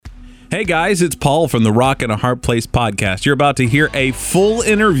Hey guys, it's Paul from the Rock and a Hard Place podcast. You're about to hear a full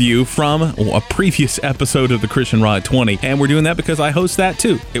interview from a previous episode of the Christian Raw at 20, and we're doing that because I host that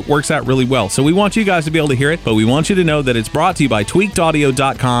too. It works out really well. So we want you guys to be able to hear it, but we want you to know that it's brought to you by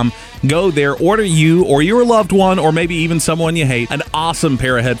tweakedaudio.com. Go there, order you or your loved one, or maybe even someone you hate, an awesome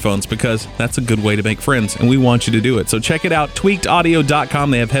pair of headphones, because that's a good way to make friends, and we want you to do it. So check it out, tweakedaudio.com.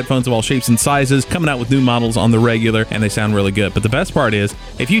 They have headphones of all shapes and sizes, coming out with new models on the regular, and they sound really good. But the best part is,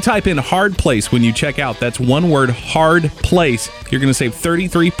 if you type in Hard Place when you check out, that's one word, Hard Place, you're going to save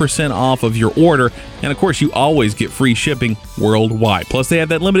 33% off of your order, and of course, you always get free shipping worldwide. Plus, they have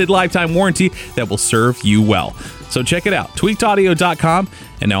that limited lifetime warranty that will serve you well. So check it out, tweakedaudio.com,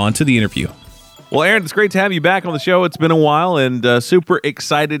 and now on to the interview. Well, Aaron, it's great to have you back on the show. It's been a while, and super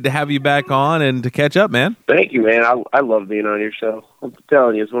excited to have you back on and to catch up, man. Thank you, man. I love being on your show. I'm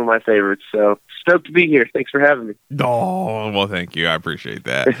telling you, it's one of my favorites, so stoked to be here. Thanks for having me. Oh, well, thank you. I appreciate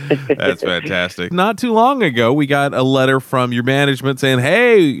that. That's fantastic. Not too long ago, we got a letter from your management saying,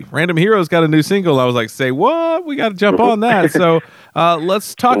 hey, Random Heroes got a new single. I was like, say what? We got to jump on that. So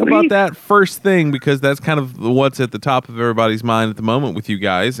let's talk about that first thing, because that's kind of what's at the top of everybody's mind at the moment with you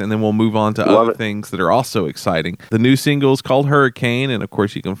guys, and then we'll move on to other things that are also exciting. The new single is called Hurricane, and of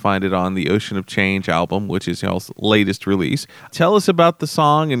course you can find it on the Ocean of Change album, which is y'all's latest release. Tell us about the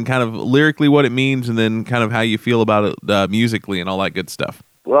song and kind of lyrically what it means, and then kind of how you feel about it musically and all that good stuff.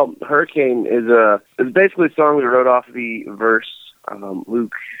 Well, Hurricane is basically a song we wrote off the verse,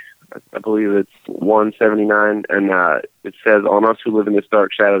 Luke, I believe it's 179, and it says, on us who live in this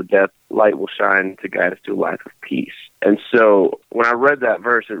dark shadow of death, light will shine to guide us to a life of peace. And so when I read that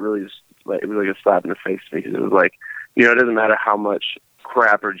verse, it was like a slap in the face to me, because it was like, it doesn't matter how much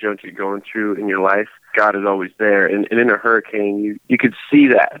crap or junk you're going through in your life, God is always there. And in a hurricane, you could see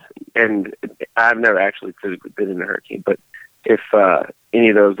that. And I've never actually physically been in a hurricane, but if any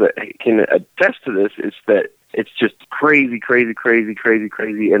of those that can attest to this, is that it's just crazy, crazy, crazy, crazy,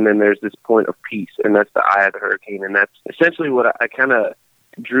 crazy. And then there's this point of peace, and that's the eye of the hurricane. And that's essentially what I kind of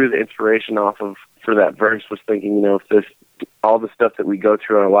drew the inspiration off of for that verse, was thinking, if all the stuff that we go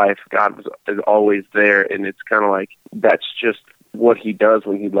through in our life, God is always there. And it's kind of like, that's just what he does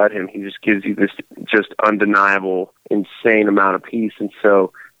when you let him. He just gives you this just undeniable, insane amount of peace. And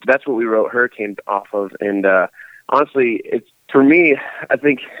so that's what we wrote Hurricane off of. And honestly, it's, for me, I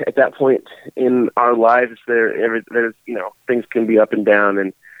think at that point in our lives, there's things can be up and down,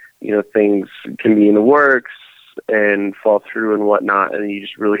 and things can be in the works and fall through and whatnot, and you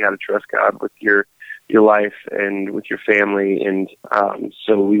just really got to trust God with your life and with your family. And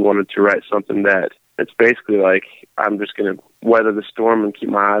so we wanted to write something that's basically like, I'm just going to weather the storm and keep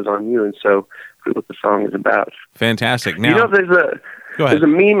my eyes on you. And so that's what the song is about. Fantastic. Now, there's a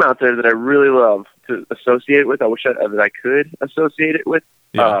meme out there that I really love to associate it with. I wish that I could associate it with.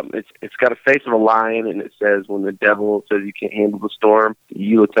 Yeah. It's got a face of a lion, and it says, when the devil says you can't handle the storm,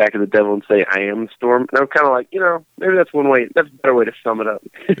 you look back at the devil and say, I am the storm. And I'm kind of like, maybe that's one way. That's a better way to sum it up.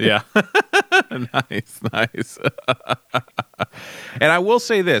 Yeah. Nice. And I will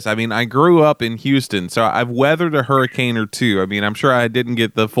say this. I mean, I grew up in Houston, so I've weathered a hurricane or two. I mean, I'm sure I didn't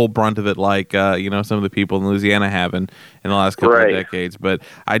get the full brunt of it like, some of the people in Louisiana have in the last couple of decades. But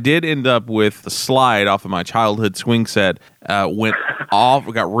I did end up with a slide off of my childhood swing set,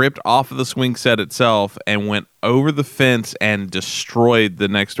 got ripped off of the swing set itself and went over the fence and destroyed the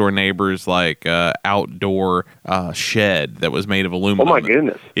next door neighbor's outdoor shed that was made of aluminum. Oh my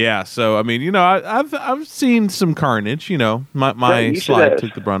goodness! Yeah, so I mean, I've seen some carnage. My slide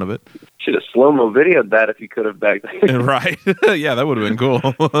took the brunt of it. Should have slow-mo videoed that if you could have back then. Right? Yeah, that would have been cool.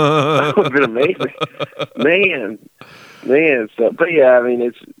 That would have been amazing, man. So, but yeah, I mean,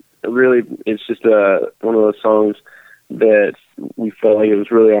 it's just one of those songs that we felt like it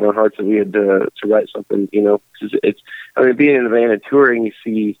was really on our hearts that we had to write something. Being in the band and touring, you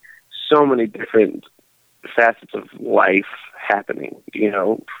see so many different facets of life happening.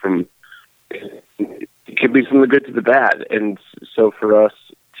 From it could be from the good to the bad, and so for us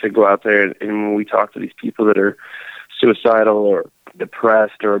to go out there and when we talk to these people that are suicidal or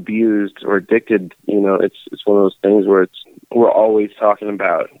depressed or abused or addicted, it's one of those things where we're always talking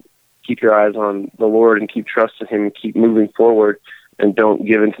about, keep your eyes on the Lord and keep trusting him and keep moving forward and don't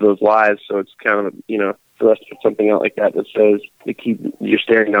give into those lies. So it's kind of, for us to put something out like that says you're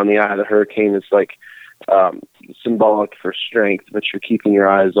staring down the eye of the hurricane. It's like symbolic for strength, but you're keeping your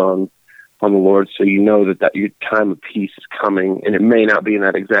eyes on the Lord, so that your time of peace is coming, and it may not be in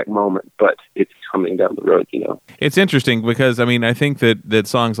that exact moment, but it's coming down the road. It's interesting because I think that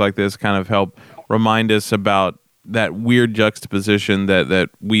songs like this kind of help remind us about that weird juxtaposition that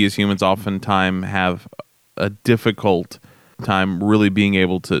we as humans oftentimes have a difficult time really being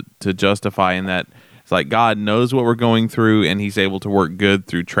able to justify in that it's like God knows what we're going through and he's able to work good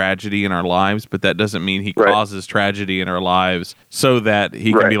through tragedy in our lives, but that doesn't mean he causes tragedy in our lives so that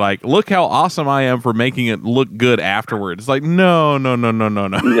he can be like, look how awesome I am for making it look good afterwards. It's like, no.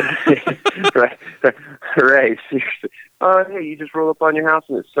 Right. Seriously. Oh, hey, you just roll up on your house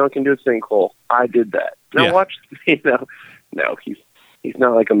and it's sunk into a sinkhole. I did that. Now watch, no, he's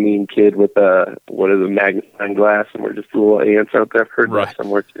not like a mean kid with a magnifying glass and we're just little ants out there. I've heard that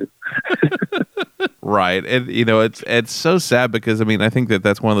somewhere too. Right. And, it's so sad because, I think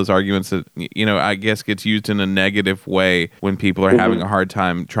that's one of those arguments that, I guess gets used in a negative way when people are having a hard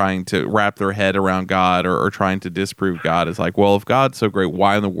time trying to wrap their head around God or trying to disprove God. It's like, well, if God's so great,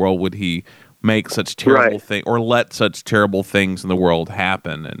 why in the world would he make such terrible things or let such terrible things in the world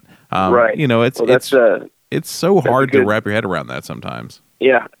happen? And, it's so hard to wrap your head around that sometimes.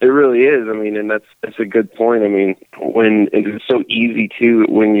 Yeah, it really is. And that's a good point. When it's so easy to,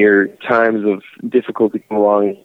 when your times of difficulty come along,